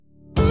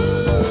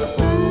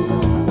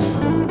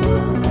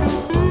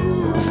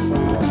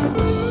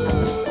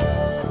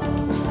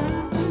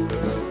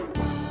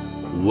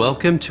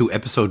Welcome to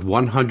episode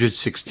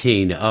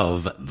 116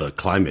 of The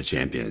Climate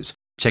Champions.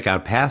 Check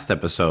out past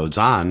episodes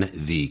on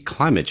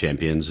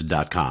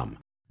theclimatechampions.com.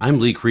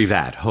 I'm Lee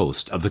Crevat,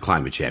 host of The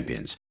Climate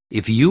Champions.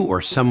 If you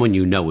or someone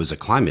you know is a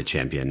climate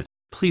champion,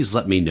 please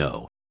let me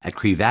know at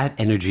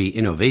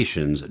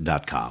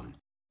crevatenergyinnovations.com.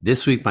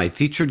 This week, my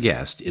featured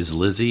guest is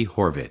Lizzie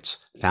Horvitz,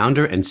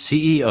 founder and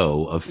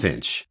CEO of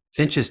Finch.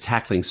 Finch is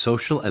tackling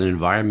social and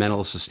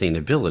environmental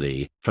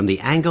sustainability from the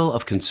angle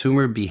of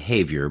consumer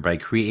behavior by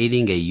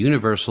creating a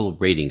universal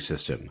rating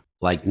system.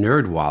 Like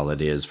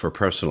NerdWallet is for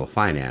personal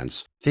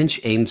finance,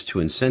 Finch aims to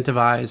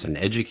incentivize and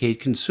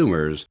educate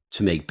consumers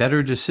to make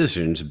better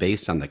decisions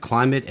based on the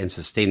climate and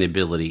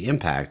sustainability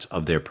impact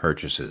of their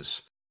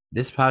purchases.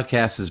 This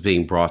podcast is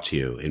being brought to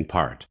you, in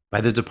part, by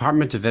the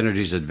Department of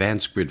Energy's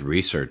Advanced Grid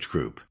Research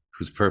Group,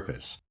 whose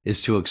purpose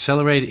is to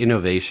accelerate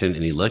innovation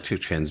in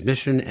electric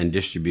transmission and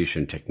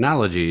distribution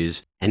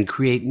technologies and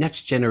create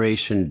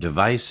next-generation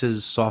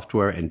devices,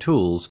 software, and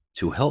tools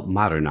to help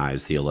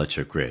modernize the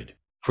electric grid.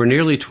 For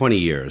nearly 20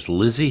 years,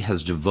 Lizzie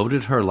has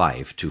devoted her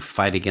life to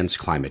fight against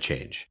climate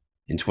change.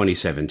 In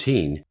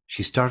 2017,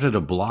 she started a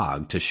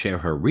blog to share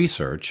her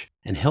research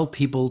and help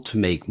people to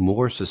make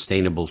more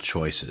sustainable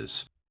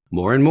choices.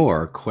 More and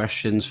more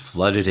questions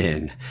flooded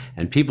in,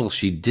 and people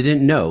she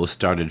didn't know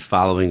started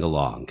following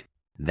along.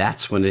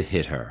 That's when it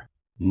hit her.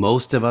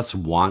 Most of us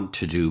want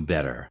to do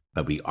better,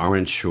 but we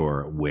aren't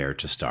sure where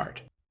to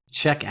start.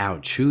 Check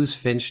out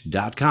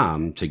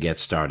ChooseFinch.com to get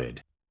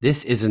started.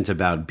 This isn't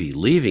about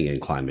believing in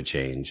climate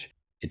change,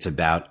 it's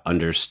about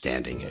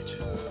understanding it.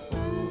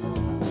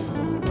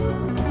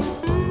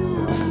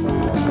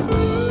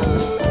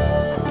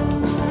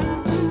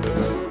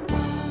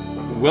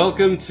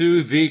 Welcome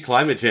to The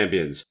Climate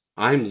Champions.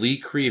 I'm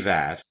Lee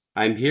Crevat.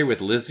 I'm here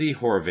with Lizzie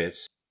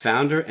Horvitz,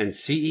 founder and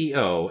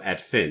CEO at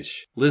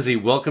Finch. Lizzie,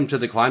 welcome to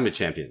The Climate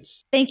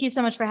Champions. Thank you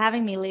so much for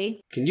having me, Lee.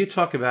 Can you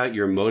talk about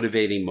your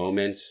motivating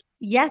moment?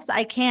 Yes,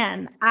 I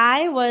can.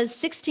 I was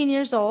 16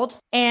 years old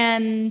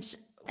and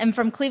I'm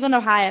from Cleveland,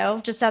 Ohio,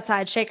 just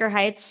outside Shaker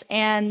Heights.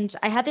 And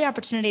I had the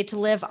opportunity to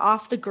live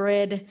off the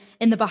grid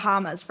in the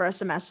Bahamas for a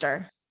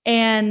semester.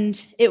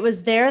 And it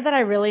was there that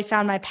I really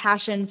found my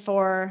passion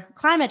for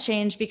climate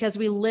change because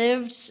we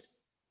lived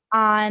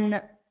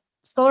on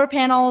solar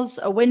panels,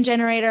 a wind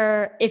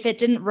generator. If it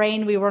didn't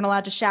rain, we weren't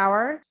allowed to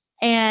shower.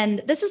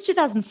 And this was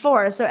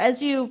 2004. So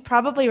as you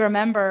probably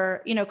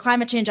remember,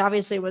 climate change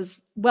obviously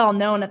was well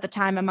known at the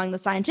time among the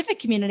scientific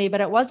community,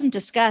 but it wasn't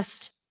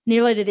discussed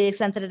nearly to the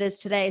extent that it is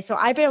today. So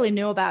I barely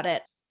knew about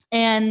it.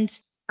 And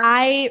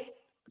I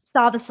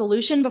saw the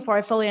solution before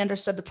I fully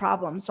understood the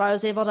problem. So I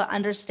was able to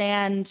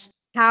understand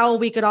how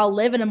we could all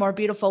live in a more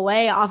beautiful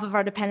way off of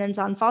our dependence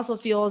on fossil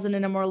fuels and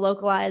in a more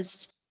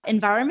localized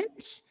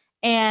environment.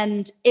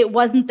 And it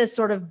wasn't this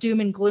sort of doom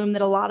and gloom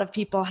that a lot of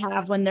people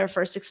have when they're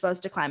first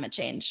exposed to climate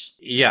change.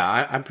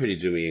 Yeah, I'm pretty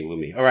doomy and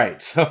gloomy. All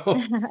right. So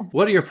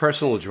what are your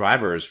personal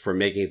drivers for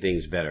making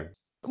things better?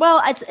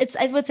 Well, I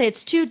would say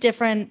it's two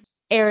different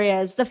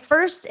areas. The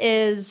first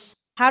is,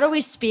 how do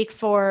we speak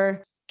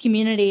for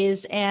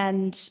communities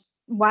and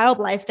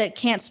wildlife that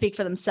can't speak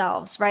for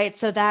themselves, right?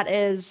 So that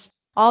is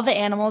all the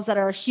animals that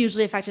are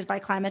hugely affected by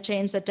climate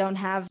change that don't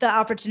have the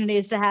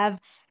opportunities to have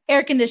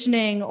air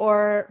conditioning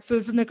or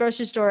food from the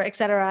grocery store, et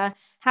cetera.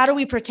 How do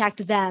we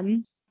protect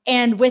them?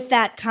 And with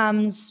that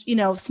comes,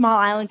 small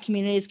island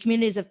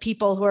communities of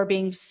people who are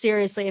being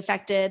seriously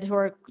affected, who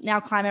are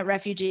now climate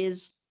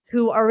refugees,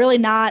 who are really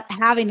not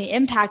having the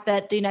impact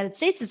that the United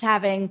States is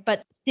having,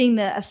 but seeing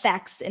the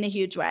effects in a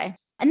huge way.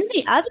 And then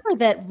the other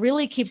that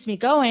really keeps me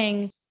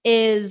going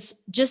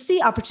is just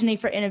the opportunity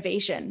for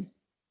innovation.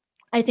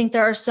 I think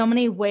there are so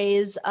many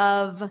ways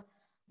of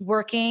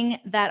working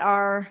that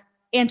are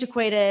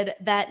antiquated,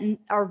 that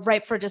are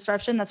ripe for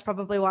disruption. That's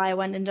probably why I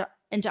went into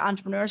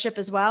entrepreneurship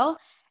as well.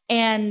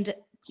 And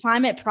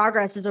climate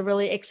progress is a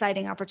really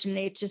exciting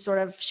opportunity to sort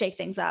of shake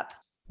things up.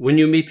 When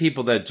you meet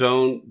people that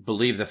don't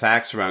believe the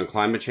facts around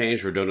climate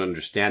change or don't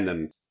understand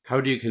them, how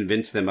do you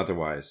convince them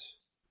otherwise?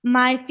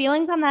 My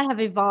feelings on that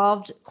have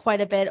evolved quite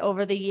a bit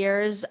over the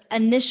years.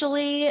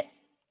 Initially,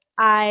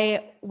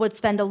 I would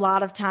spend a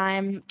lot of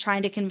time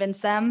trying to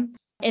convince them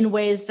in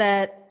ways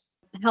that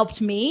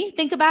helped me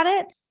think about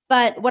it.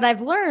 But what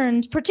I've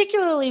learned,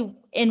 particularly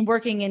in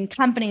working in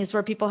companies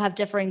where people have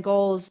differing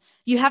goals,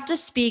 you have to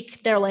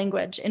speak their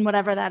language in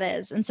whatever that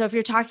is. And so if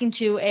you're talking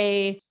to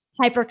a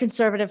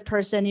hyper-conservative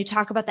person, you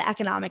talk about the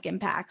economic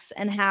impacts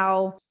and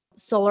how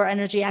solar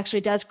energy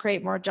actually does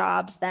create more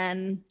jobs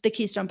than the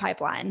Keystone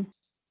Pipeline.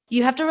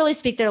 You have to really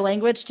speak their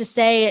language to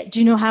say, do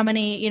you know how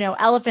many,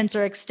 elephants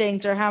are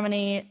extinct or how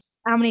many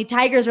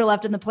tigers are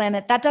left on the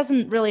planet? That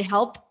doesn't really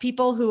help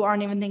people who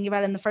aren't even thinking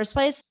about it in the first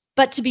place.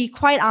 But to be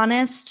quite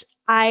honest,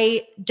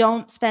 I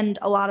don't spend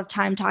a lot of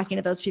time talking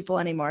to those people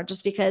anymore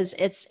just because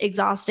it's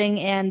exhausting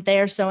and they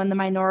are so in the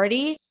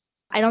minority.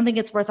 I don't think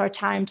it's worth our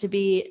time to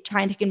be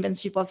trying to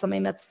convince people of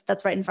something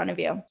that's right in front of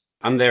you.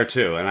 I'm there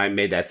too, and I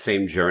made that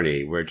same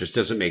journey where it just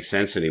doesn't make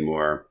sense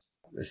anymore.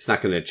 It's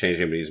not going to change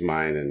anybody's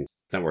mind and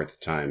it's not worth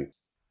the time.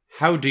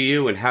 How do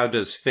you and how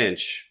does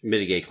Finch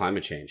mitigate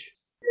climate change?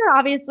 there are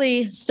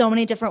obviously so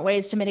many different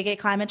ways to mitigate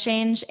climate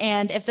change.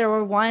 And if there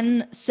were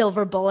one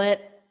silver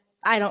bullet,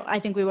 I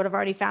think we would have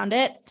already found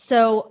it.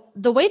 So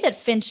the way that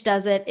Finch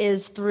does it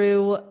is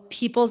through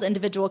people's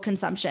individual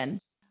consumption.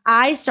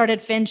 I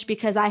started Finch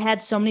because I had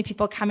so many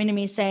people coming to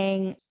me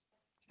saying,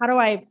 how do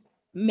I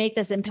make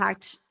this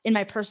impact in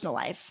my personal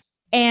life?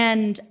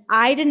 And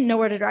I didn't know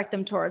where to direct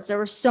them towards. There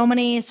were so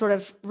many sort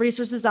of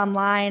resources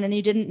online, and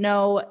you didn't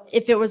know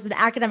if it was an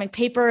academic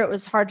paper, it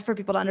was hard for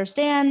people to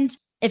understand.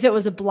 If it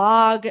was a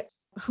blog,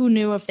 who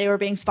knew if they were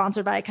being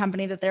sponsored by a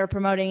company that they were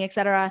promoting, et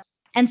cetera.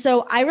 And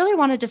so I really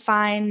wanted to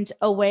find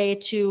a way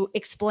to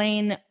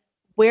explain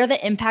where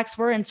the impacts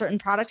were in certain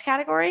product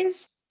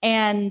categories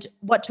and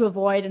what to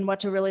avoid and what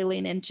to really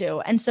lean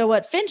into. And so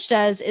what Finch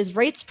does is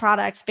rates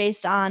products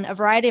based on a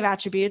variety of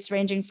attributes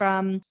ranging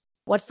from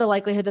what's the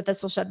likelihood that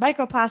this will shed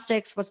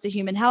microplastics, what's the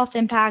human health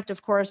impact,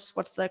 of course,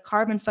 what's the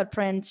carbon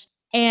footprint,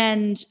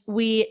 and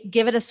we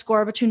give it a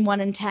score between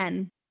 1 and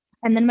 10.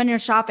 And then when you're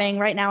shopping,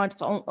 right now it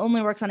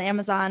only works on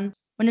Amazon.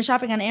 When you're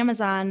shopping on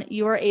Amazon,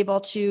 you are able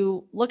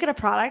to look at a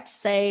product,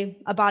 say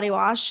a body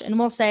wash, and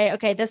we'll say,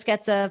 okay, this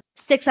gets a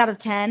 6 out of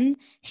 10.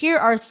 Here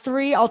are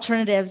 3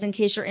 alternatives in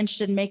case you're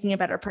interested in making a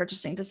better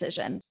purchasing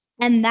decision.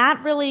 And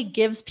that really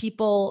gives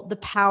people the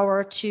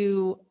power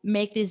to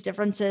make these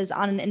differences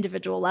on an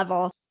individual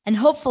level. And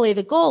hopefully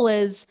the goal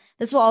is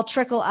this will all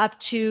trickle up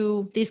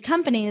to these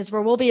companies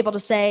where we'll be able to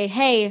say,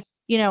 hey,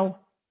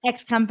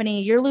 X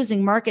company, you're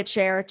losing market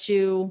share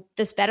to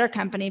this better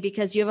company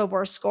because you have a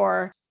worse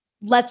score.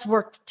 Let's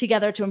work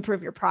together to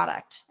improve your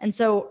product. And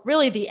so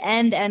really the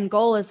end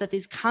goal is that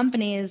these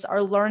companies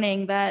are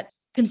learning that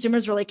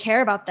consumers really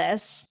care about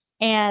this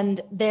and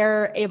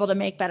they're able to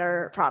make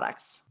better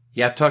products.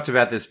 Yeah, I've talked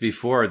about this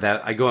before,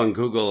 that I go on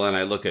Google and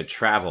I look at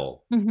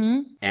travel,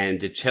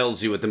 and it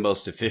tells you what the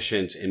most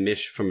efficient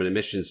from an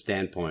emission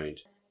standpoint,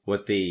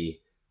 what the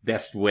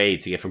best way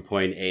to get from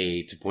point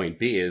A to point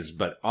B is,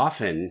 but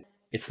often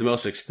it's the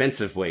most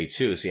expensive way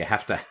too. So you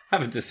have to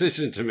have a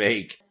decision to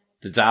make,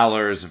 the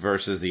dollars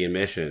versus the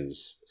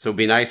emissions. So it'd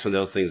be nice when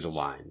those things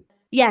align.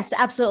 Yes,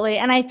 absolutely.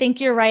 And I think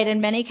you're right.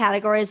 In many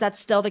categories, that's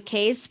still the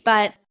case.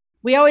 But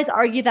we always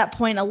argue that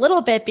point a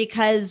little bit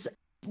because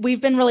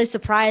we've been really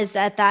surprised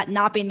at that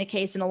not being the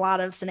case in a lot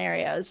of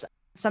scenarios.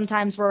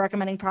 Sometimes we're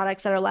recommending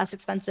products that are less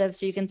expensive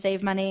so you can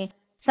save money.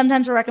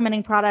 Sometimes we're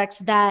recommending products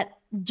that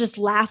just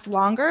last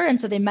longer.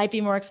 And so they might be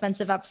more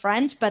expensive up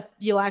front, but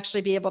you'll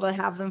actually be able to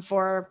have them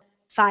for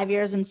 5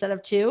 years instead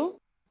of 2.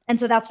 And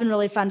so that's been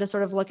really fun to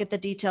sort of look at the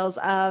details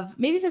of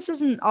maybe this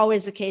isn't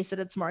always the case that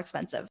it's more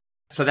expensive.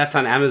 So that's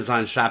on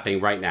Amazon Shopping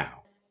right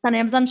now. It's on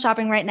Amazon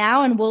Shopping right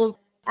now, and we'll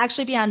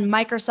actually be on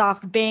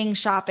Microsoft Bing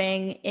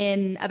Shopping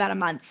in about a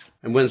month.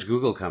 And when's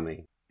Google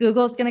coming?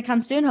 Google's going to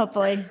come soon,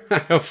 hopefully. I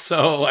hope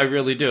so. I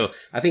really do.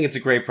 I think it's a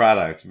great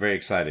product. Very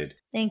excited.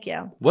 Thank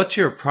you. What's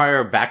your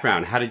prior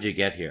background? How did you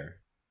get here?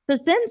 So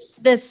since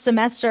this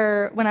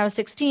semester, when I was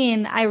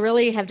 16, I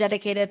really have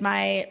dedicated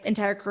my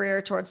entire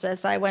career towards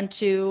this. I went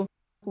to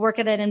work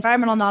at an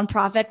environmental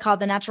nonprofit called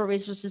the Natural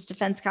Resources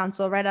Defense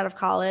Council right out of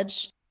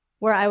college,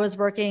 where I was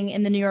working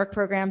in the New York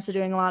program, so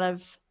doing a lot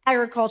of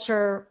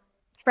agriculture,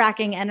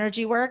 fracking,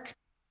 energy work.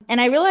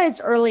 And I realized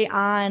early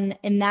on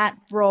in that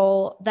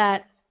role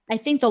that I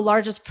think the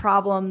largest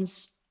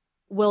problems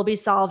will be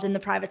solved in the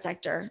private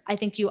sector. I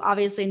think you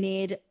obviously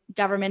need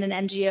government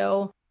and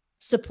NGO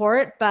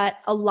support, but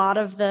a lot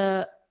of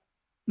the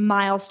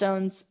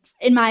milestones,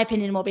 in my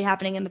opinion, will be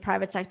happening in the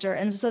private sector.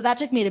 And so that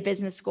took me to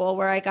business school,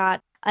 where I got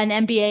an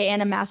MBA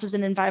and a master's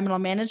in environmental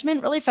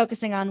management, really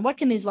focusing on what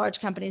can these large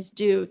companies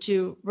do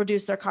to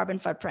reduce their carbon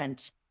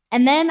footprint.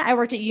 And then I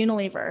worked at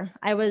Unilever.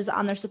 I was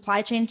on their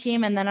supply chain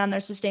team and then on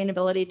their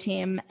sustainability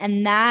team.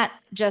 And that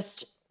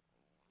just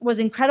was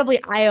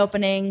incredibly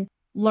eye-opening,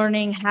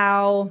 learning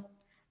how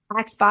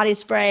Axe body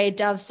spray,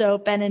 Dove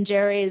soap, Ben &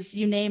 Jerry's,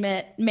 you name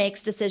it,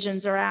 makes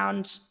decisions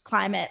around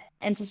climate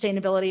and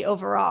sustainability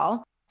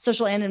overall,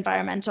 social and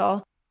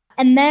environmental.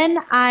 And then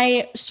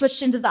I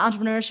switched into the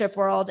entrepreneurship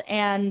world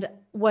and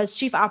was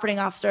chief operating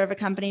officer of a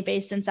company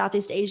based in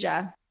Southeast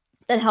Asia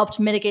that helped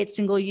mitigate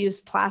single-use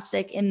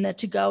plastic in the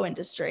to-go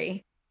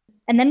industry.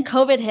 And then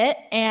COVID hit,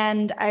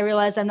 and I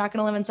realized I'm not going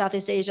to live in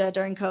Southeast Asia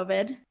during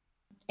COVID.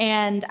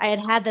 And I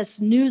had this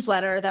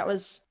newsletter that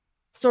was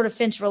sort of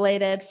Finch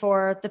related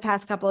for the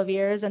past couple of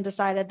years, and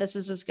decided this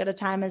is as good a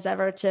time as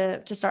ever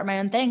to start my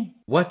own thing.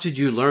 What did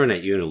you learn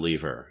at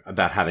Unilever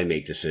about how they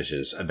make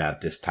decisions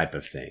about this type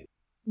of thing?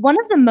 One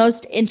of the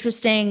most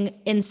interesting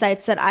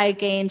insights that I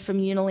gained from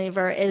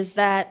Unilever is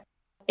that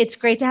it's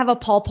great to have a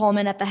Paul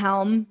Pullman at the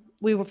helm.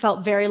 We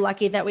felt very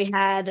lucky that we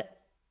had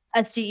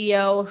a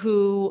CEO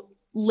who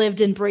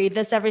lived and breathed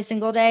this every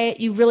single day.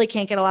 You really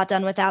can't get a lot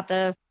done without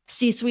the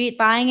C-suite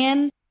buying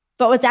in.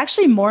 But what's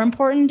actually more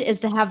important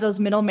is to have those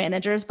middle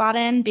managers bought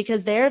in,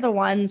 because they're the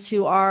ones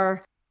who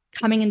are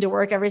coming into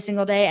work every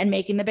single day and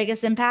making the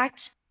biggest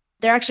impact.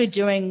 They're actually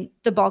doing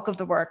the bulk of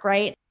the work,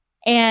 right?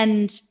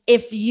 And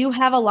if you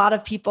have a lot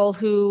of people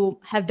who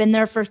have been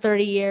there for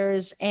 30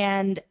 years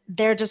and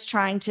they're just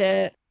trying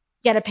to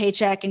get a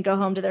paycheck and go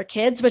home to their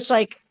kids, which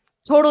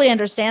totally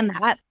understand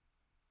that,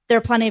 There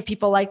are plenty of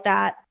people like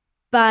that,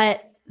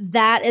 but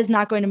that is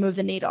not going to move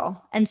the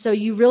needle. And so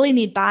you really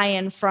need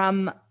buy-in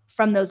from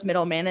those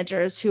middle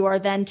managers who are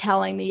then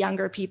telling the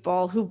younger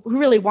people who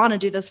really want to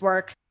do this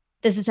work,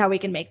 this is how we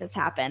can make this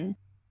happen.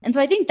 And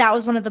so I think that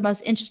was one of the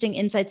most interesting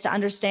insights to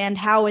understand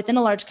how within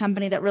a large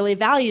company that really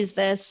values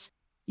this,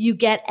 you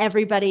get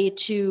everybody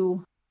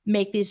to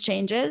make these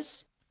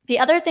changes. The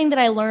other thing that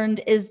I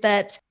learned is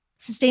that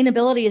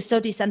sustainability is so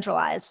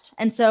decentralized.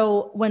 And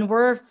so when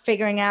we're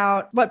figuring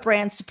out what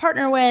brands to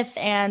partner with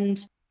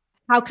and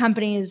how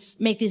companies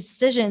make these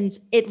decisions,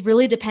 it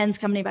really depends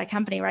company by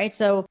company, right?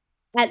 So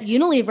at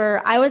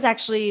Unilever, I was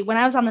actually, when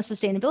I was on the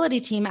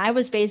sustainability team, I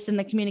was based in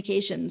the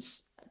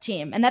communications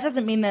team. And that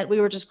doesn't mean that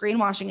we were just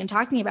greenwashing and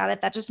talking about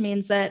it. That just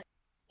means that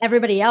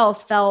everybody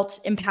else felt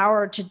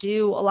empowered to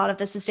do a lot of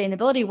the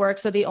sustainability work.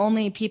 So the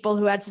only people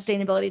who had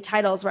sustainability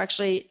titles were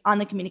actually on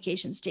the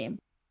communications team.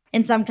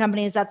 In some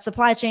companies, that's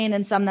supply chain,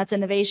 and some that's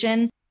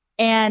innovation.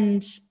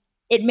 And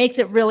it makes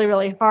it really,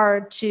 really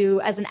hard to,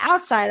 as an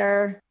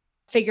outsider,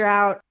 figure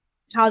out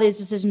how these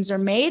decisions are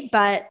made.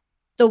 But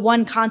the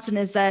one constant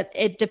is that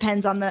it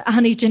depends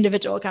on each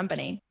individual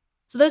company.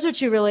 So those are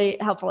two really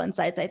helpful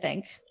insights, I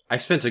think. I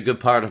spent a good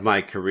part of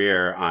my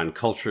career on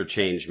culture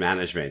change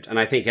management. And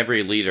I think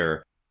every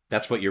leader,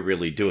 that's what you're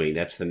really doing.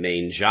 That's the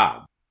main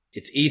job.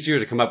 It's easier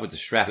to come up with a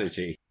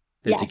strategy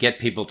than to get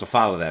people to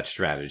follow that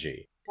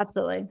strategy.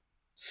 Absolutely.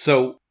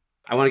 So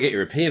I want to get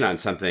your opinion on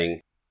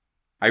something.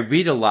 I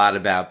read a lot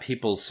about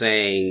people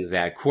saying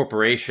that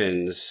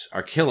corporations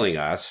are killing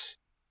us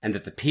and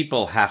that the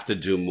people have to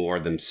do more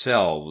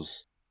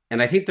themselves.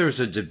 And I think there's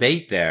a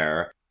debate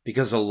there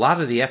because a lot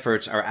of the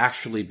efforts are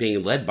actually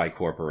being led by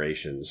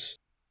corporations,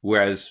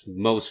 whereas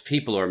most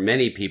people or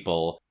many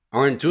people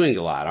aren't doing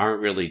a lot,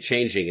 aren't really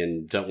changing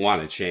and don't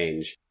want to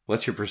change.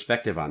 What's your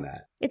perspective on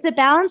that? It's a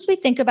balance we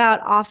think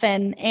about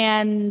often.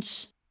 And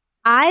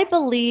I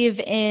believe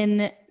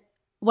in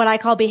what I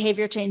call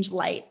behavior change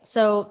light.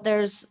 So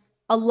there's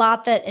a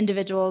lot that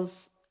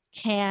individuals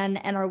can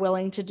and are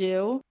willing to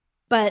do,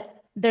 but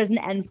there's an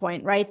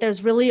endpoint, right?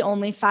 There's really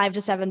only 5 to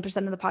 7%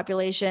 of the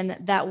population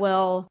that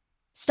will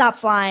stop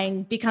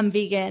flying, become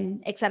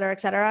vegan, et cetera, et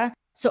cetera.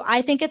 So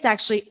I think it's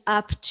actually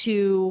up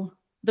to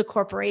the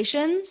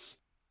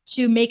corporations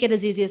to make it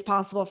as easy as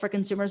possible for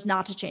consumers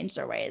not to change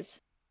their ways.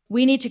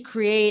 We need to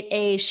create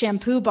a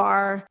shampoo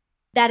bar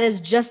that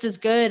is just as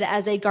good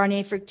as a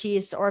Garnier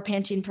Fructis or a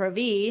Pantene Pro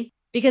V,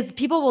 because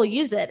people will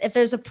use it. If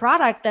there's a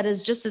product that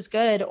is just as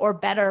good or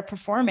better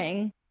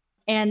performing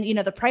and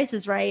the price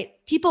is right,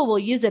 people will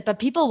use it, but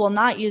people will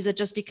not use it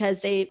just because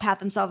they pat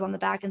themselves on the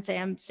back and say,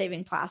 I'm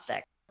saving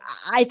plastic.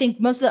 I think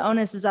most of the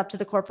onus is up to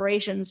the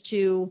corporations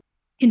to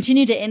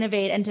continue to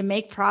innovate and to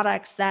make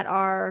products that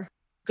are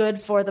good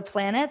for the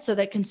planet so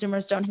that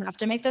consumers don't have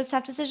to make those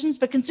tough decisions,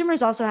 but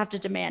consumers also have to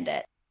demand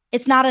it.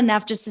 It's not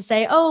enough just to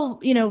say,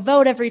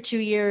 vote every 2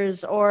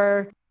 years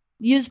or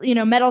use,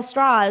 metal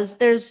straws.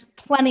 There's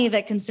plenty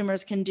that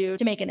consumers can do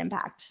to make an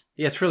impact.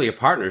 Yeah, it's really a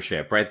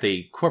partnership, right?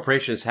 The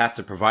corporations have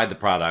to provide the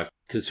product,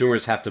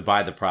 consumers have to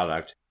buy the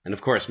product. And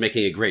of course,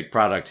 making a great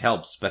product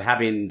helps, but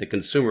having the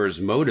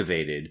consumers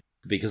motivated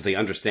because they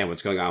understand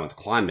what's going on with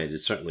climate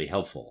is certainly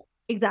helpful.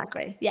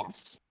 Exactly.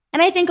 Yes.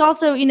 And I think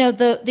also,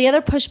 the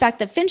other pushback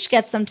that Finch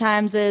gets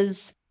sometimes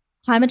is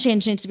climate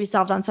change needs to be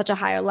solved on such a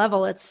higher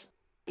level. It's,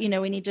 we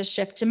need to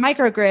shift to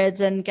microgrids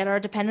and get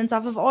our dependence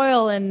off of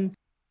oil and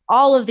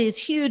all of these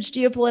huge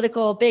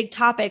geopolitical big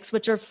topics,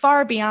 which are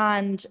far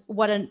beyond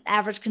what an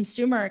average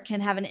consumer can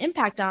have an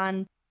impact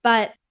on.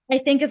 But I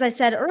think, as I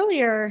said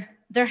earlier,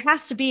 there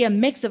has to be a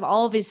mix of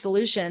all of these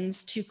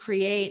solutions to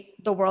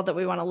create the world that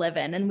we want to live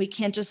in. And we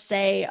can't just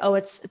say,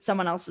 it's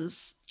someone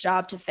else's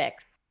job to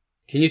fix.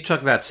 Can you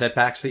talk about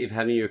setbacks that you've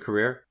had in your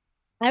career?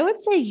 I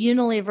would say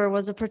Unilever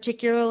was a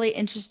particularly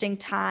interesting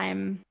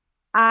time.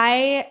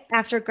 I,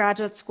 after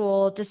graduate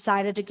school,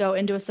 decided to go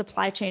into a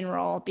supply chain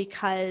role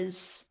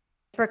because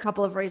for a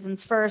couple of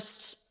reasons.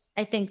 First,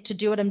 I think to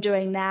do what I'm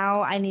doing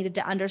now, I needed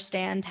to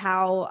understand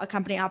how a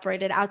company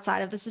operated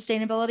outside of the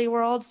sustainability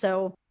world.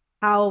 So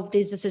how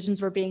these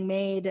decisions were being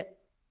made,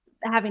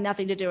 having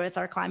nothing to do with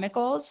our climate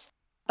goals.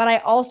 But I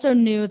also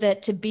knew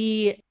that to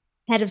be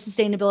head of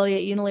sustainability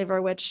at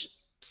Unilever, which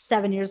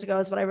 7 years ago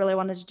is what I really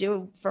wanted to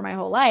do for my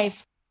whole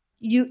life,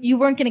 you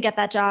weren't going to get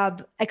that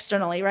job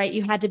externally, right?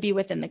 You had to be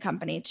within the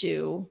company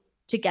to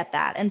get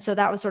that. And so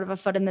that was sort of a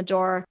foot in the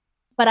door.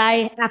 But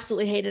I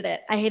absolutely hated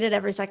it. I hated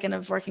every second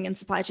of working in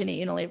supply chain at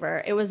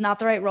Unilever. It was not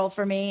the right role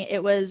for me.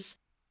 It was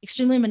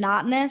extremely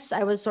monotonous.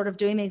 I was sort of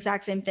doing the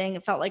exact same thing.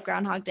 It felt like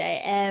Groundhog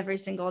Day every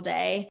single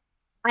day.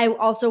 I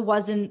also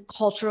wasn't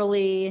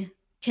culturally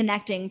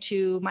connecting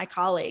to my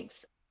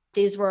colleagues.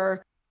 These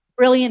were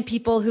brilliant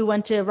people who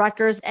went to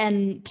Rutgers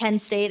and Penn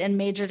State and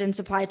majored in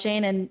supply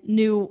chain and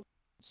knew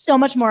so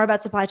much more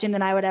about supply chain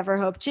than I would ever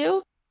hope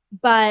to.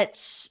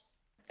 But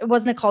it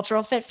wasn't a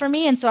cultural fit for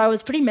me. And so I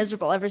was pretty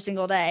miserable every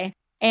single day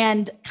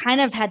and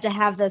kind of had to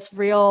have this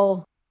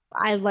real,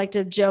 I like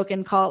to joke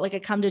and call it like a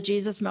come to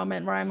Jesus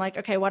moment where I'm like,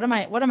 okay, what am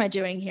I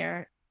doing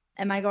here?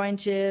 Am I going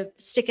to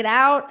stick it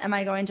out? Am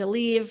I going to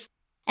leave?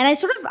 And I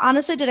sort of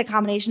honestly did a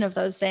combination of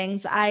those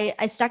things. I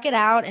stuck it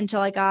out until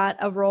I got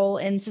a role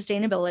in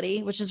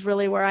sustainability, which is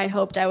really where I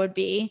hoped I would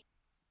be.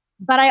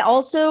 But I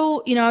also,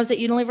 I was at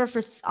Unilever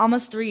for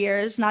almost 3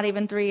 years, not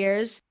even 3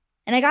 years.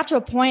 And I got to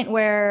a point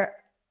where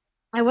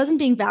I wasn't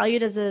being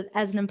valued as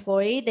an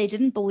employee. They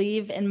didn't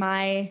believe in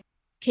my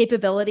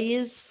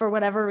capabilities for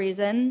whatever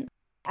reason.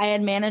 I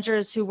had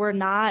managers who were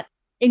not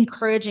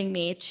encouraging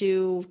me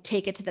to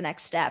take it to the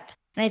next step.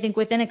 And I think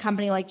within a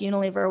company like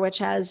Unilever, which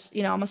has,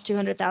 almost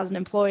 200,000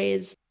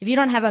 employees, if you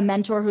don't have a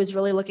mentor who's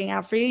really looking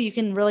out for you, you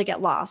can really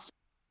get lost.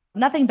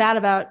 Nothing bad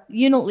about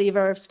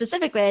Unilever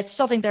specifically. I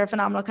still think they're a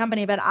phenomenal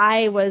company, but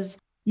I was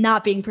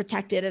not being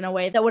protected in a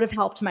way that would have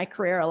helped my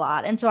career a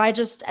lot. And so I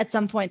just at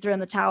some point threw in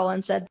the towel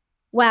and said,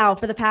 wow,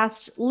 for the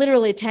past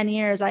literally 10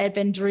 years, I had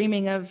been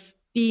dreaming of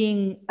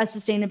being a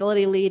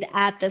sustainability lead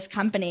at this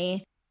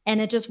company. And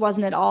it just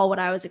wasn't at all what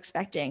I was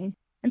expecting.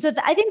 And so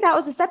I think that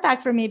was a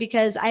setback for me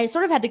because I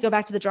sort of had to go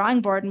back to the drawing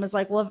board and was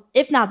like, well,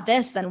 if not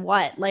this, then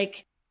what?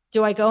 Like,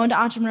 do I go into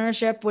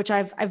entrepreneurship, which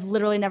I've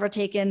literally never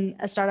taken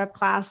a startup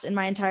class in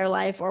my entire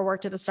life or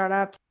worked at a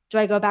startup? Do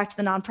I go back to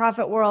the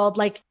nonprofit world?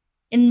 Like,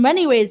 in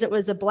many ways, it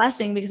was a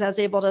blessing because I was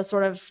able to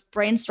sort of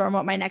brainstorm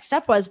what my next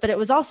step was. But it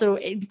was also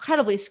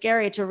incredibly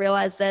scary to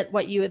realize that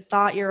what you had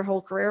thought your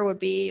whole career would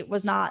be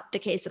was not the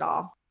case at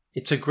all.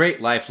 It's a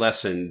great life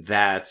lesson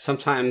that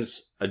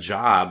sometimes a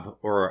job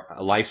or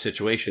a life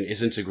situation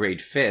isn't a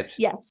great fit.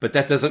 Yes. But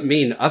that doesn't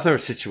mean other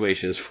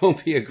situations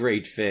won't be a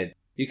great fit.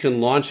 You can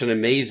launch an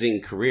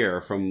amazing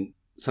career from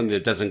something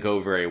that doesn't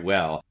go very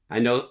well. I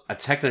know a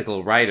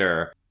technical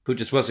writer who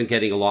just wasn't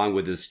getting along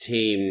with his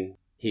team.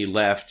 He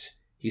left.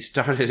 He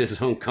started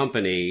his own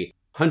company.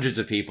 Hundreds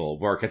of people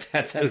work at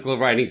that technical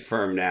writing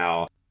firm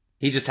now.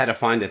 He just had to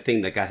find the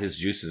thing that got his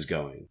juices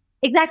going.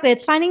 Exactly.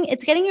 It's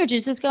getting your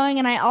juices going.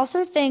 And I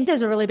also think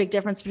there's a really big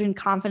difference between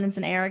confidence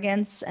and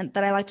arrogance and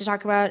that I like to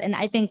talk about. And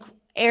I think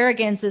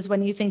arrogance is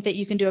when you think that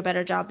you can do a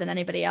better job than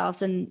anybody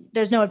else. And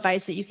there's no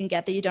advice that you can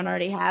get that you don't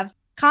already have.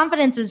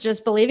 Confidence is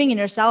just believing in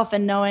yourself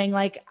and knowing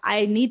like,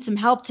 I need some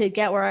help to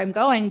get where I'm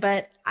going,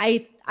 but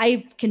I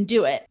can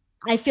do it.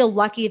 I feel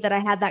lucky that I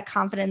had that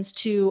confidence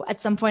to,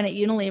 at some point at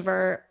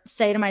Unilever,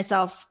 say to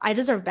myself, I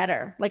deserve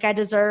better. Like I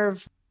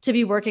deserve to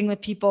be working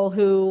with people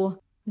who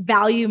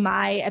value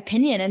my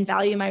opinion and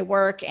value my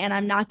work. And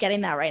I'm not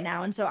getting that right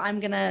now. And so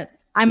I'm going to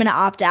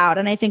opt out.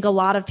 And I think a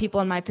lot of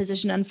people in my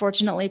position,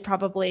 unfortunately,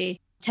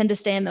 probably tend to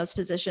stay in those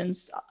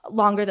positions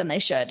longer than they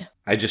should.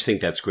 I just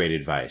think that's great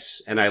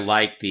advice. And I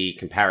like the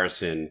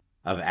comparison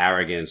of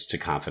arrogance to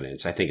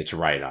confidence. I think it's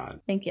right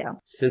on. Thank you.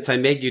 Since I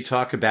made you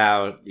talk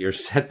about your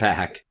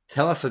setback,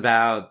 tell us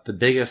about the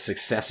biggest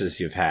successes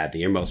you've had that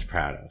you're most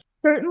proud of.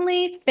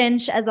 Certainly,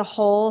 Finch as a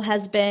whole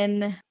has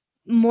been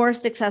more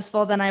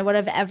successful than I would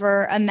have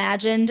ever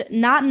imagined,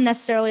 not in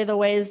necessarily the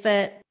ways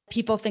that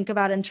people think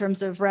about in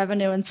terms of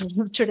revenue and sort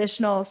of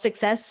traditional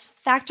success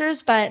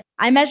factors, but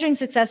I'm measuring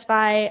success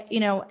by,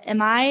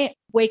 am I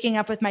waking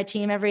up with my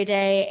team every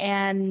day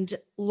and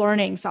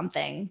learning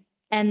something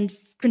and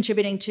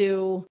contributing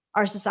to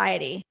our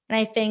society? And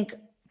I think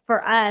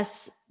for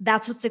us,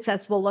 that's what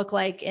success will look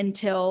like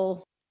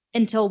until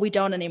we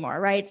don't anymore,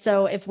 right?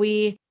 So if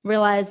we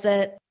realize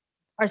that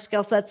our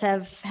skill sets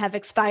have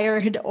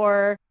expired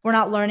or we're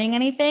not learning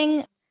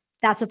anything,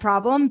 that's a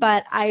problem.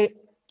 But I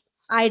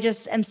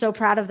just am so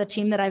proud of the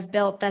team that I've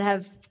built that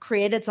have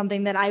created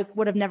something that I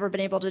would have never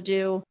been able to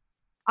do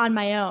on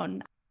my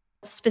own.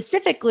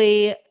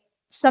 Specifically,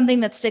 something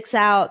that sticks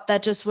out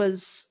that just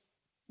was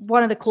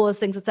one of the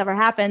coolest things that's ever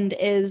happened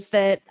is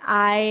that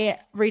I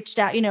reached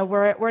out,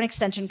 we're an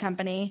extension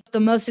company. The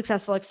most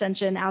successful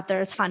extension out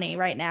there is Honey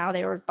right now.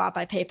 They were bought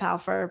by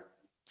PayPal for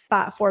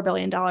about $4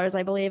 billion,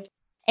 I believe.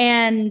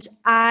 And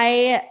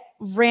I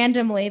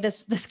randomly,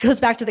 this goes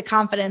back to the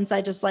confidence.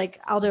 I just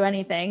I'll do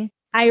anything.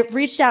 I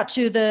reached out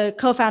to the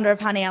co-founder of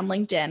Honey on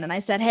LinkedIn and I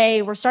said,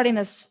 hey, we're starting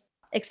this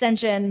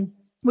extension.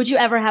 Would you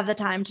ever have the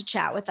time to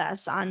chat with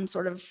us on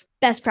sort of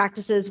best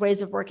practices,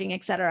 ways of working,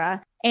 et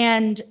cetera?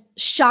 And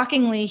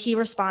shockingly, he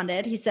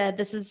responded. He said,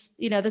 this is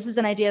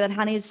an idea that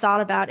Honey's thought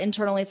about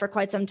internally for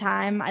quite some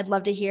time. I'd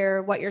love to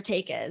hear what your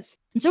take is.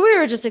 And so we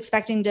were just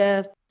expecting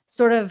to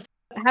sort of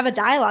have a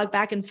dialogue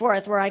back and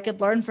forth where I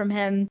could learn from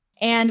him.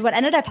 And what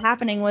ended up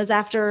happening was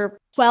after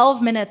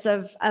 12 minutes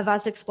of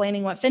us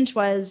explaining what Finch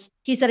was,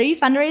 he said, are you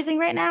fundraising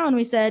right now? And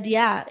we said,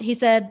 yeah. He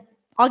said,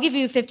 I'll give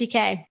you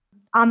 $50K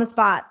on the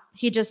spot.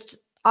 He just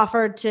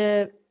offered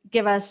to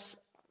give us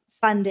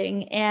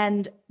funding.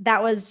 And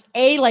that was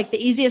the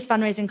easiest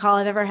fundraising call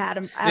I've ever had.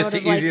 It's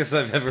the easiest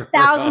I've ever heard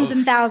thousands of.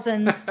 And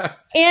thousands.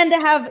 And to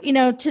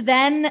have, to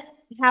then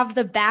have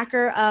the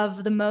backer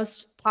of the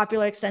most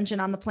popular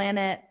extension on the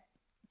planet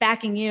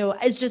backing you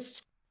is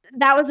just,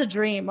 that was a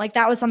dream.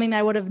 That was something that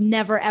I would have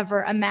never,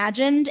 ever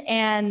imagined.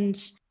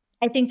 And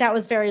I think that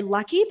was very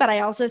lucky, but I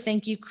also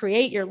think you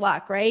create your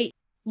luck, right?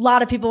 A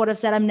lot of people would have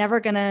said, I'm never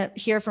going to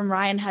hear from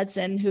Ryan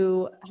Hudson,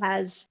 who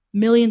has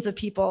millions of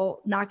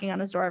people knocking on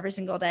his door every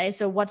single day.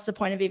 So what's the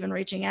point of even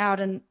reaching out?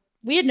 And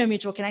we had no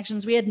mutual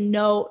connections. We had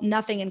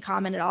nothing in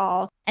common at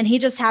all. And he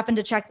just happened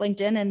to check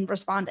LinkedIn and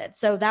responded.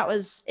 So that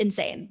was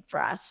insane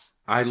for us.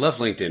 I love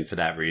LinkedIn for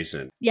that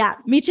reason. Yeah,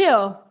 me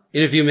too.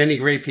 Interview many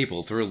great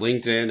people through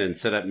LinkedIn and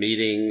set up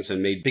meetings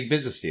and made big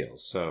business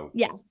deals. So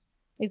yeah,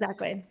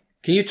 exactly.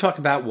 Can you talk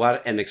about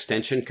what an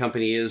extension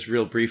company is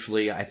real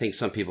briefly? I think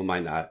some people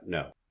might not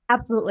know.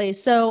 Absolutely.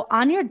 So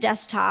on your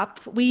desktop,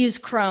 we use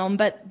Chrome,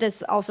 but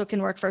this also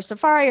can work for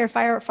Safari or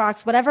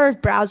Firefox, whatever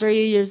browser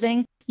you're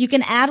using. You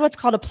can add what's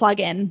called a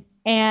plugin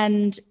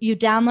and you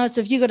download.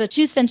 So if you go to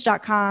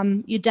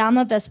ChooseFinch.com, you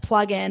download this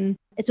plugin.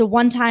 It's a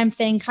one-time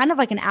thing, kind of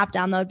like an app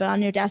download, but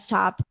on your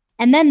desktop.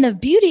 And then the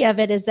beauty of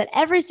it is that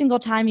every single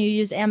time you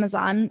use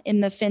Amazon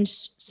in the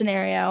Finch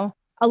scenario,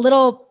 a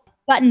little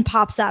button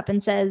pops up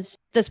and says,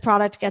 this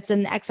product gets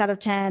an X out of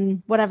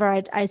 10,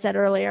 whatever I said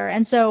earlier.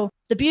 And so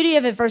the beauty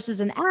of it versus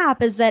an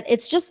app is that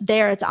it's just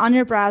there. It's on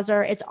your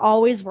browser. It's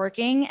always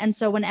working. And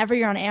so whenever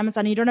you're on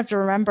Amazon, you don't have to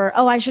remember,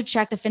 oh, I should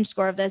check the Finch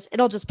score of this.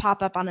 It'll just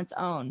pop up on its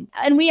own.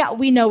 And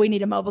we know we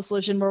need a mobile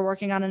solution. We're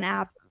working on an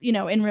app,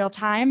 in real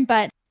time.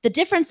 But the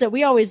difference that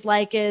we always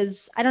like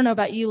is, I don't know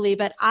about you, Lee,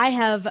 but I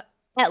have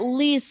at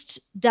least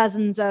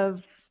dozens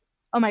of,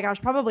 oh my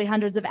gosh, probably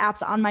hundreds of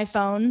apps on my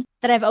phone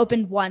that I've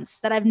opened once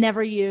that I've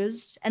never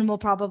used and will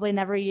probably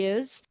never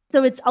use.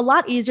 So it's a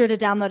lot easier to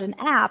download an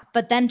app,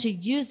 but then to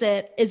use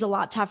it is a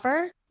lot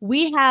tougher.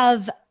 We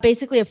have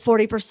basically a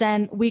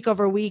 40% week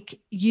over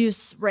week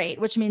use rate,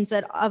 which means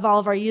that of all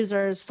of our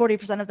users,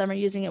 40% of them are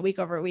using it week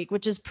over week,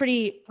 which is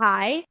pretty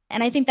high.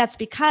 And I think that's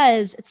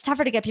because it's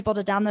tougher to get people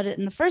to download it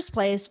in the first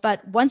place.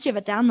 But once you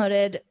have it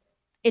downloaded,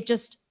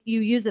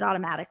 you use it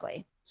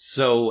automatically.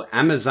 So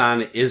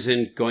Amazon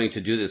isn't going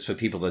to do this for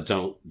people that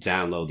don't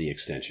download the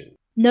extension.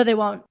 No, they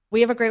won't. We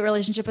have a great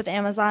relationship with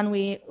Amazon.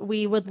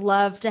 We would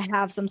love to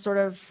have some sort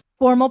of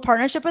formal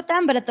partnership with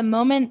them, but at the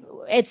moment,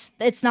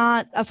 it's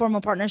not a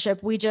formal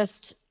partnership. We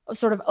just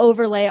sort of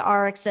overlay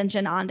our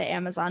extension onto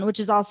Amazon, which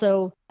is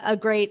also a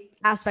great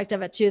aspect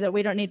of it too, that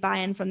we don't need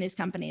buy-in from these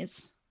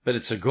companies. But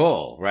it's a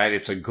goal, right?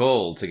 It's a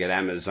goal to get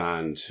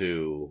Amazon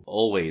to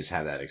always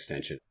have that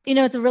extension.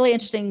 It's a really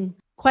interesting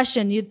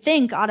question. You'd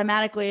think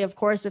automatically, of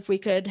course, if we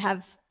could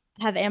have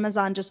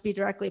Amazon just be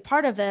directly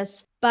part of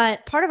this,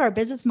 but part of our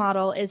business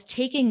model is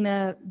taking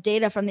the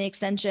data from the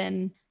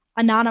extension,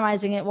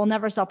 anonymizing it. We'll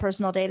never sell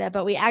personal data,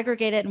 but we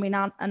aggregate it and we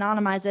not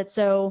anonymize it.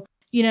 So,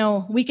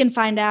 we can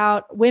find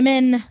out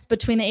women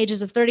between the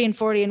ages of 30 and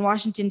 40 in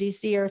Washington,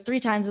 D.C. are 3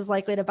 times as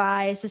likely to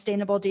buy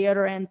sustainable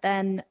deodorant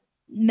than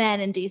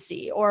men in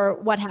DC or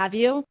what have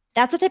you.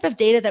 That's the type of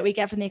data that we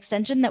get from the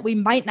extension that we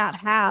might not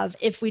have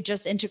if we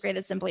just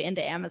integrated simply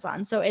into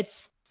Amazon. So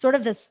it's sort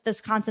of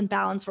this constant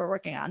balance we're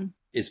working on.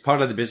 Is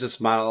part of the business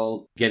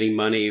model getting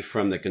money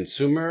from the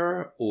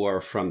consumer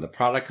or from the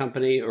product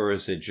company, or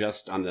is it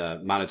just on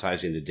the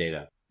monetizing the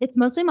data? It's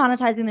mostly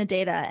monetizing the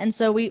data. And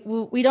so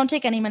we don't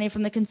take any money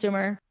from the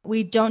consumer.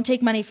 We don't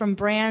take money from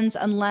brands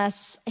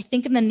unless I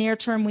think in the near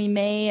term, we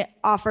may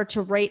offer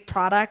to rate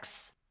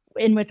products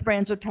in which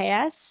brands would pay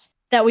us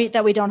that we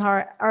don't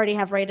already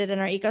have rated in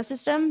our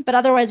ecosystem. But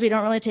otherwise, we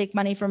don't really take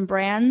money from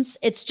brands.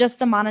 It's just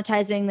the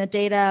monetizing the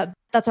data.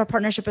 That's our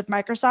partnership with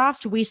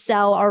Microsoft. We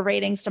sell our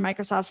ratings to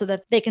Microsoft so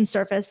that they can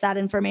surface that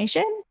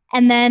information.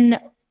 And then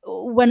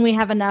when we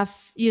have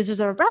enough users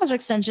of a browser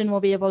extension,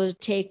 we'll be able to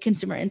take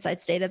consumer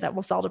insights data that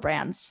we'll sell to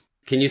brands.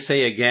 Can you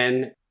say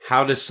again,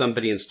 how does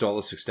somebody install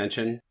this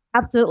extension?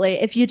 Absolutely.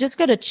 If you just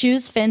go to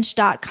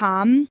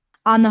ChooseFinch.com,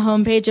 on the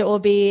homepage, it will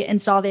be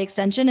install the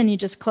extension and you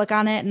just click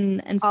on it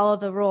and follow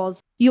the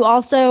rules. You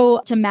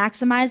also, to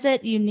maximize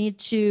it, you need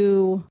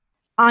to,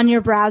 on your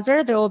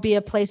browser, there will be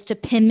a place to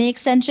pin the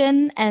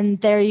extension and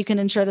there you can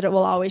ensure that it will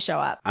always show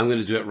up. I'm going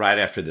to do it right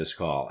after this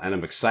call and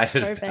I'm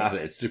excited about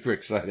it. Super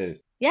excited.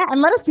 Yeah.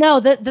 And let us know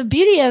that the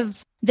beauty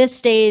of this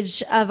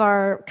stage of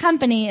our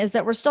company is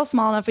that we're still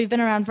small enough. We've been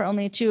around for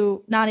only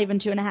not even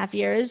 2.5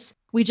 years.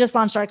 We just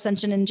launched our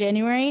extension in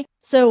January.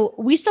 So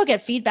we still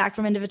get feedback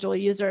from individual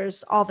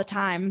users all the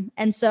time.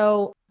 And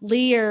so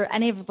Lee or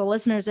any of the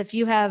listeners, if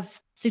you have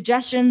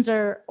suggestions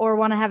or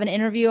want to have an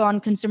interview on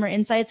consumer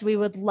insights, we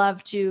would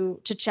love to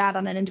chat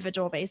on an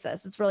individual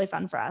basis. It's really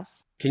fun for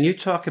us. Can you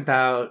talk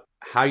about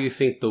how you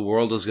think the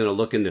world is going to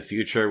look in the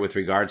future with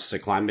regards to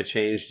climate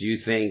change? Do you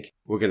think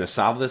we're going to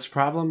solve this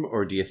problem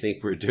or do you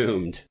think we're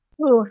doomed?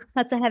 Ooh,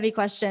 that's a heavy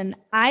question.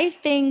 I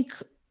think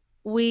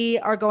we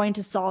are going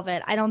to solve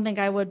it. I don't think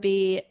I would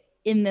be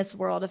in this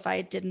world if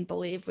I didn't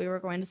believe we were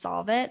going to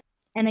solve it.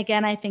 And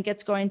again, I think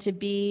it's going to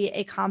be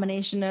a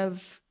combination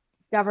of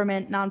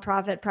government,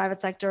 nonprofit,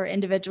 private sector,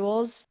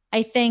 individuals.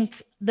 I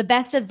think the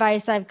best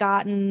advice I've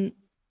gotten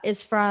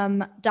is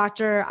from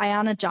Dr.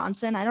 Ayanna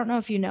Johnson. I don't know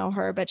if you know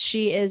her, but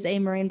she is a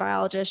marine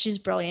biologist. She's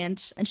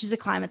brilliant and she's a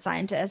climate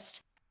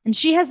scientist. And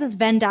she has this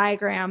Venn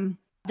diagram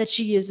that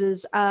she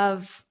uses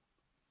of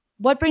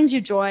what brings you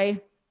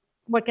joy,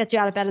 what gets you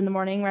out of bed in the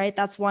morning, right?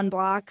 That's one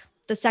block.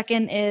 The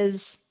second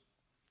is,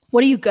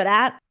 what are you good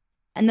at?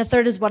 And the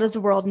third is, what does the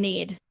world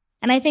need?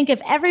 And I think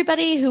if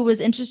everybody who was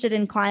interested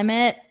in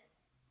climate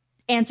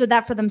answered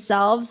that for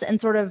themselves and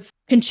sort of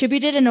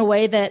contributed in a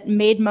way that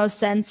made most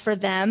sense for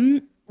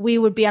them, we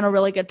would be on a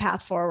really good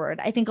path forward.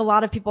 I think a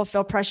lot of people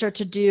feel pressure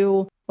to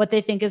do what they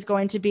think is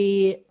going to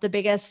be the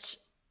biggest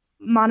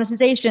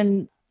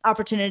monetization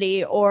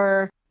opportunity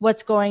or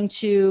what's going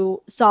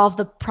to solve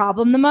the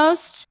problem the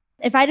most.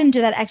 If I didn't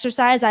do that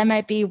exercise, I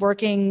might be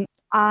working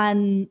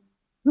on,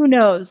 who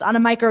knows, on a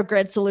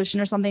microgrid solution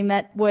or something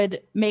that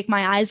would make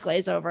my eyes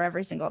glaze over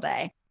every single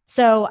day.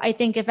 So I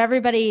think if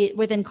everybody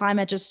within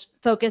climate just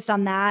focused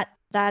on that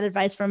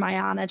advice from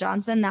Ayana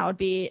Johnson,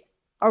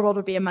 our world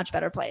would be a much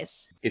better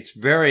place. It's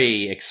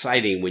very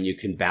exciting when you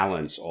can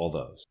balance all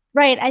those.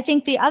 Right. I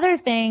think the other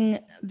thing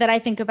that I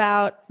think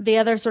about, the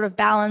other sort of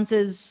balance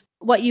is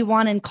what you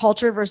want in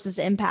culture versus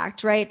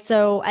impact, right?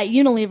 So at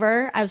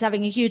Unilever, I was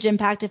having a huge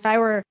impact. If I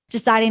were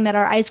deciding that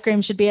our ice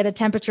cream should be at a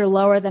temperature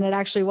lower than it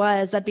actually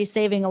was, that'd be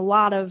saving a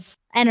lot of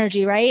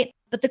energy, right?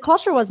 But the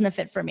culture wasn't a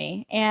fit for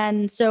me.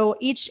 And so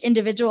each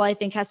individual, I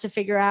think, has to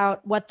figure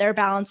out what their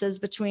balance is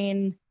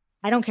between,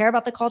 I don't care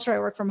about the culture, I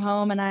work from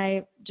home and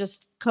I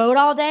just code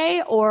all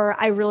day, or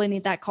I really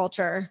need that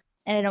culture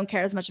and I don't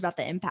care as much about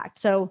the impact.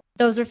 So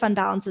those are fun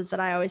balances that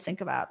I always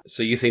think about.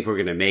 So you think we're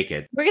going to make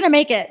it? We're going to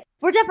make it.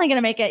 We're definitely going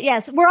to make it.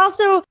 Yes. We're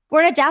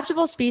an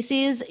adaptable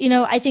species.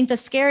 I think the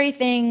scary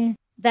thing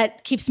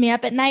that keeps me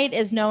up at night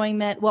is knowing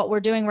that what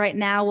we're doing right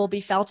now will be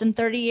felt in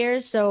 30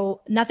 years.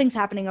 So nothing's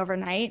happening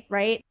overnight,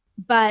 right?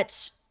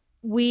 But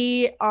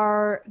we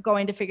are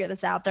going to figure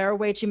this out. There are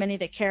way too many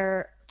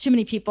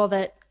people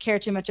that care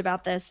too much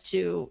about this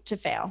to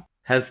fail.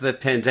 Has the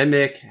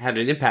pandemic had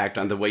an impact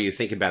on the way you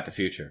think about the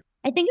future?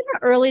 I think in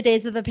the early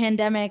days of the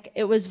pandemic,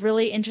 it was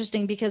really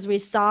interesting because we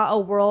saw a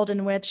world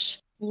in which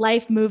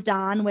life moved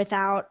on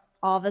without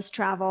all this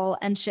travel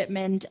and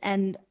shipment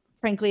and,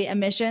 frankly,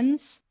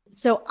 emissions.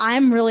 So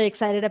I'm really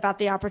excited about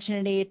the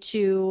opportunity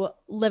to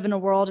live in a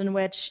world in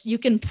which you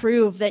can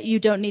prove that you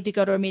don't need to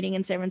go to a meeting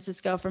in San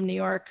Francisco from New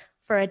York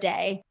for a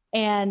day,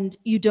 and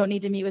you don't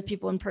need to meet with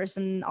people in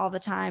person all the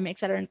time, et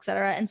cetera, et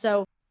cetera. And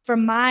so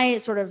from my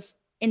sort of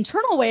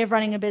internal way of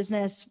running a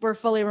business, we're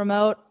fully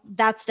remote.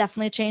 That's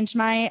definitely changed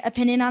my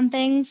opinion on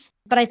things.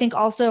 But I think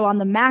also on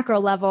the macro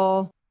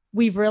level,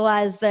 we've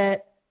realized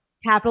that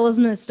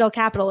capitalism is still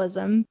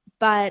capitalism,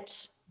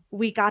 but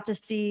we got to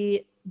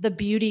see the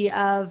beauty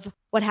of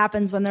what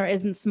happens when there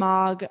isn't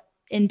smog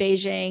in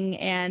Beijing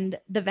and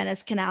the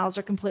Venice canals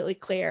are completely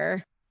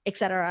clear, et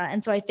cetera.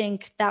 And so I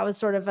think that was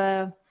sort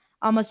of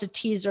almost a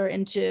teaser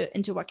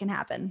into what can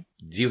happen.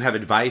 Do you have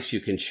advice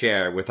you can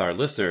share with our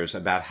listeners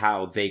about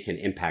how they can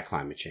impact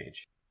climate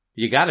change?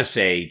 You got to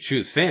say,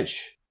 choose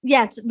Finch.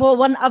 Yes.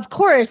 Well, of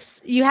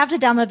course, you have to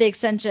download the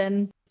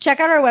extension. Check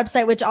out our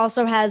website, which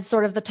also has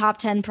sort of the top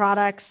 10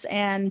 products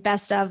and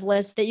best of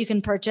lists that you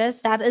can purchase.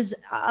 That is,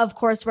 of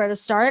course, where to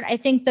start. I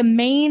think the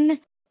main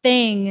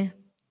thing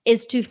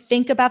is to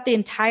think about the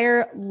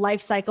entire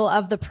life cycle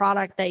of the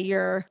product that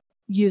you're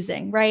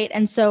using, right?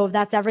 And so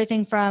that's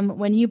everything from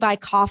when you buy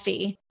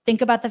coffee,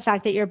 think about the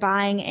fact that you're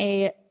buying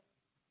a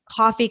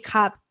coffee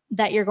cup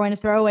that you're going to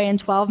throw away in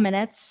 12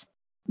 minutes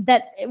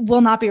that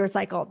will not be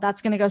recycled.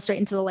 That's going to go straight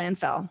into the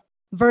landfill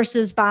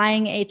versus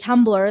buying a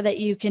tumbler that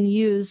you can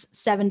use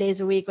 7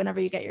 days a week whenever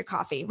you get your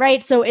coffee,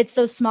 right? So it's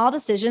those small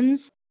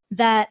decisions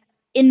that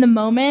in the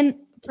moment,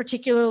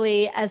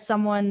 particularly as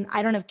someone,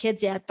 I don't have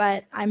kids yet,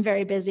 but I'm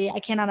very busy. I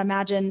cannot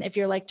imagine if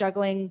you're like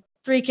juggling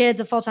 3 kids,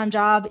 a full-time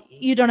job,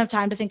 you don't have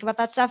time to think about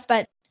that stuff.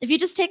 But if you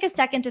just take a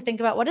second to think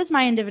about what is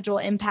my individual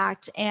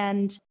impact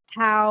and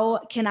how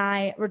can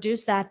I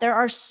reduce that? There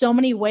are so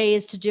many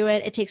ways to do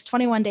it. It takes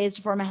 21 days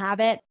to form a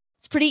habit.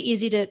 It's pretty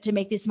easy to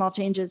make these small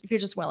changes if you're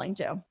just willing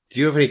to. Do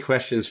you have any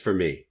questions for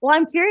me? Well,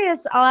 I'm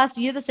curious. I'll ask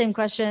you the same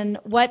question.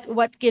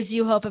 What gives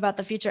you hope about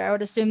the future? I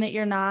would assume that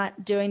you're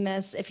not doing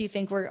this if you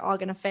think we're all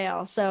going to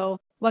fail. So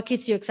what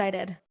keeps you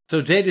excited?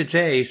 So day to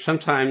day,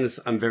 sometimes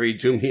I'm very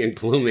doomy and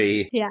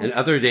gloomy. Yeah. And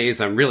other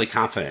days I'm really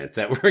confident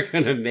that we're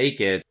going to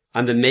make it.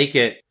 On the make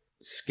it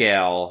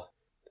scale,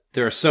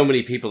 there are so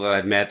many people that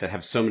I've met that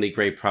have so many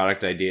great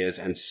product ideas,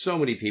 and so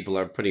many people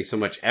are putting so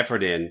much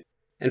effort in.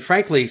 And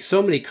frankly,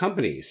 so many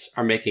companies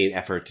are making an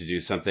effort to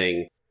do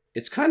something.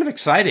 It's kind of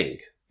exciting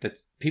that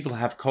people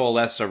have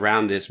coalesced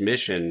around this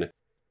mission.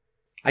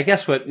 I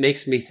guess what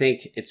makes me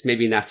think it's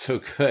maybe not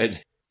so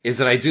good is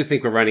that I do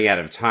think we're running out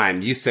of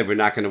time. You said we're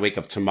not going to wake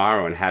up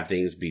tomorrow and have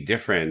things be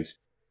different.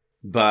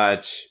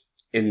 But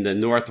in the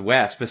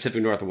Northwest,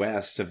 Pacific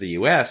Northwest of the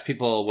US,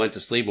 people went to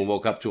sleep and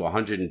woke up to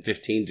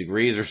 115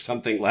 degrees or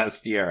something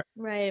last year.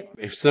 Right.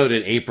 It snowed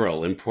in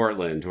April in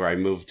Portland, where I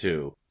moved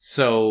to.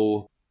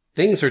 So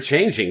things are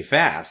changing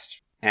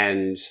fast.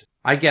 And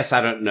I guess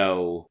I don't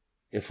know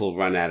if we'll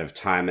run out of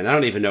time. And I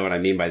don't even know what I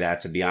mean by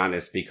that, to be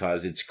honest,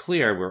 because it's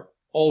clear we're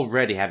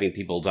already having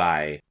people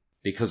die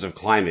because of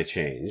climate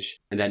change.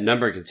 And that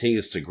number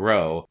continues to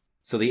grow.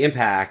 So the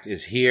impact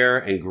is here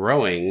and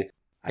growing.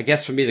 I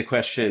guess for me, the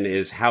question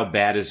is, how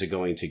bad is it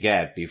going to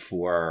get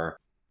before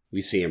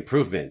we see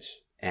improvement?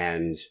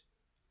 And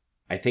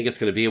I think it's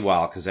going to be a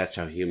while because that's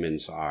how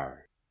humans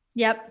are.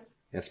 Yep.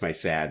 That's my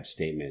sad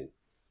statement.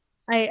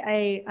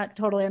 I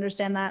totally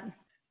understand that.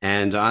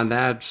 And on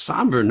that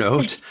somber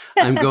note,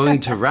 I'm going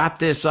to wrap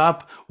this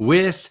up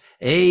with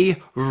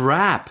a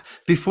wrap.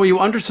 Before you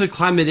understood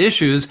climate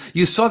issues,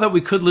 you saw that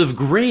we could live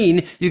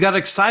green. You got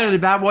excited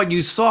about what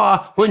you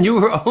saw when you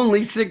were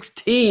only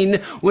 16.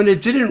 When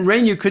it didn't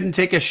rain, you couldn't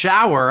take a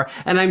shower.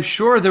 And I'm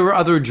sure there were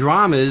other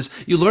dramas.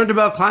 You learned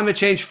about climate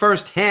change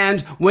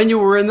firsthand when you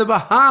were in the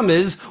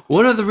Bahamas.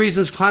 One of the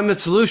reasons climate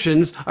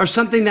solutions are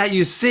something that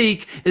you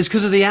seek is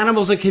because of the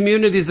animals and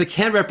communities that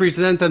can't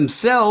represent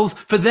themselves.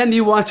 For them,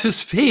 you want to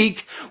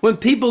speak. When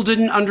people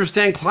didn't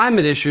understand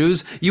climate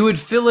issues, you would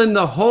fill in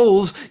the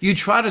holes. You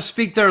try to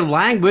speak their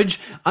language,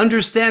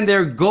 understand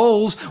their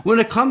goals. When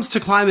it comes to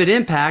climate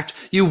impact,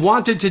 you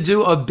wanted to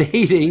do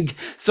abating.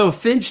 So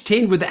Finch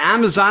teamed with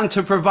Amazon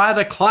to provide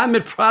a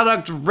climate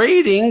product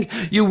rating.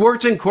 You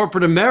worked in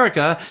corporate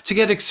America to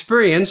get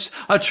experience,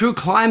 a true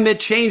climate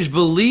change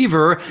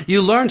believer.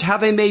 You learned how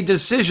they made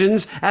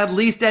decisions, at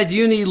least at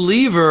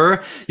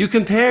Unilever. You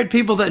compared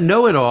people that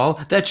know it all,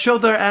 that show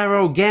their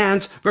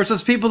arrogance,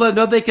 versus people that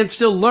know they can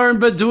still learn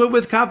but do it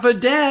with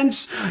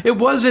confidence. It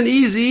wasn't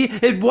easy.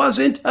 It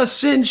wasn't a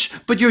cinch,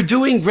 but you're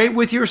doing great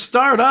with your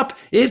startup.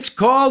 It's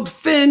called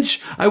Finch.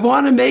 I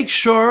want to make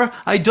sure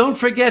I don't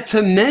forget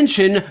to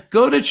mention,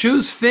 go to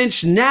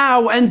ChooseFinch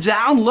now and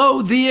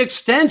download the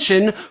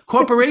extension.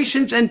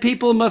 Corporations and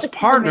people must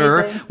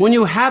partner. When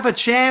you have a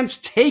chance,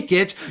 take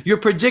it. Your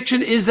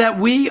prediction is that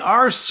we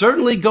are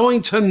certainly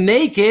going to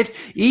make it.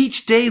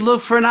 Each day,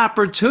 look for an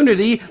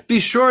opportunity. Be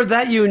sure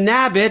that you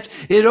nab it.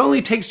 It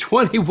only takes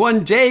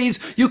 21 days.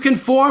 You can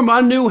form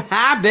a new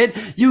habit.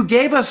 You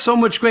gave us so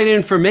much great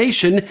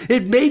information.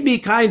 It made me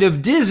kind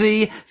of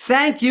dizzy.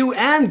 Thank you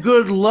and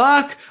good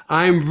luck.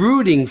 I'm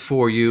rooting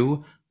for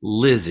you,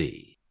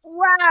 Lizzie.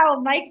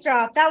 Wow, mic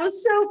drop. That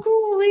was so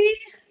cool, Lee.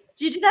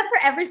 Do you do that for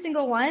every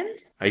single one?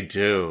 I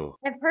do.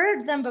 I've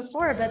heard them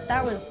before, but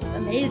that was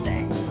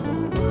amazing.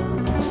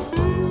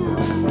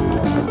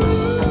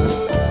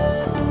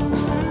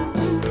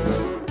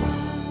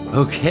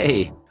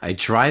 Okay, I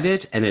tried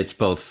it and it's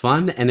both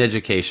fun and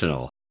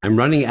educational. I'm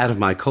running out of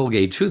my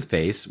Colgate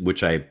toothpaste,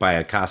 which I buy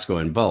at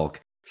Costco in bulk,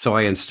 so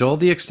I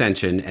installed the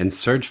extension and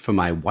searched for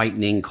my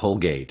whitening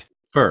Colgate.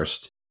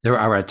 First, there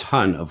are a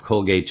ton of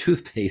Colgate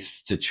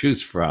toothpastes to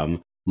choose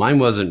from. Mine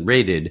wasn't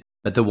rated,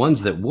 but the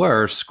ones that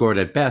were scored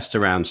at best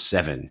around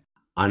 7.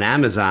 On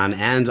Amazon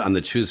and on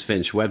the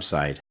ChooseFinch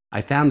website,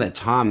 I found that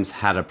Tom's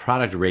had a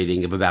product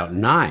rating of about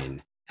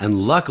 9.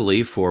 And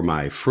luckily for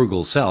my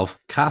frugal self,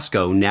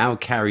 Costco now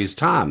carries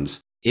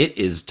Tom's. It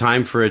is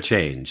time for a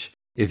change.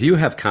 If you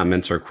have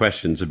comments or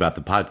questions about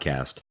the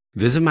podcast,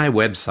 visit my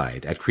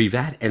website at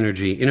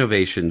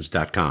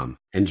crevatenergyinnovations.com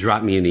and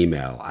drop me an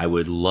email. I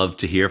would love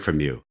to hear from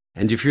you.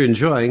 And if you're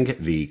enjoying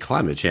the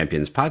Climate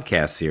Champions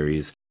podcast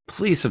series,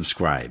 please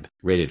subscribe.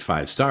 Rate it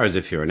 5 stars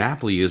if you're an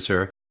Apple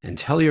user, and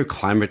tell your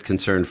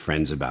climate-concerned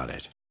friends about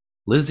it.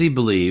 Lizzie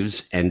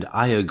believes, and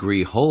I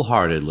agree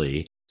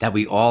wholeheartedly, that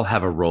we all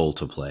have a role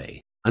to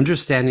play.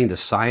 Understanding the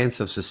science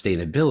of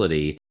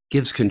sustainability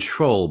gives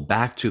control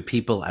back to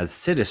people as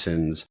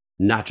citizens,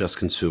 not just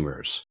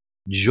consumers.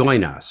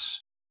 Join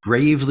us.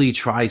 Bravely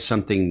try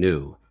something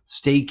new.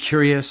 Stay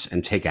curious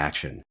and take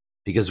action,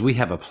 because we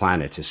have a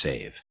planet to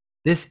save.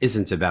 This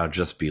isn't about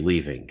just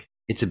believing.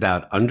 It's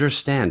about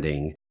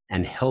understanding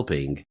and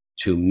helping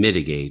to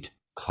mitigate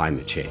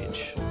climate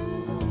change.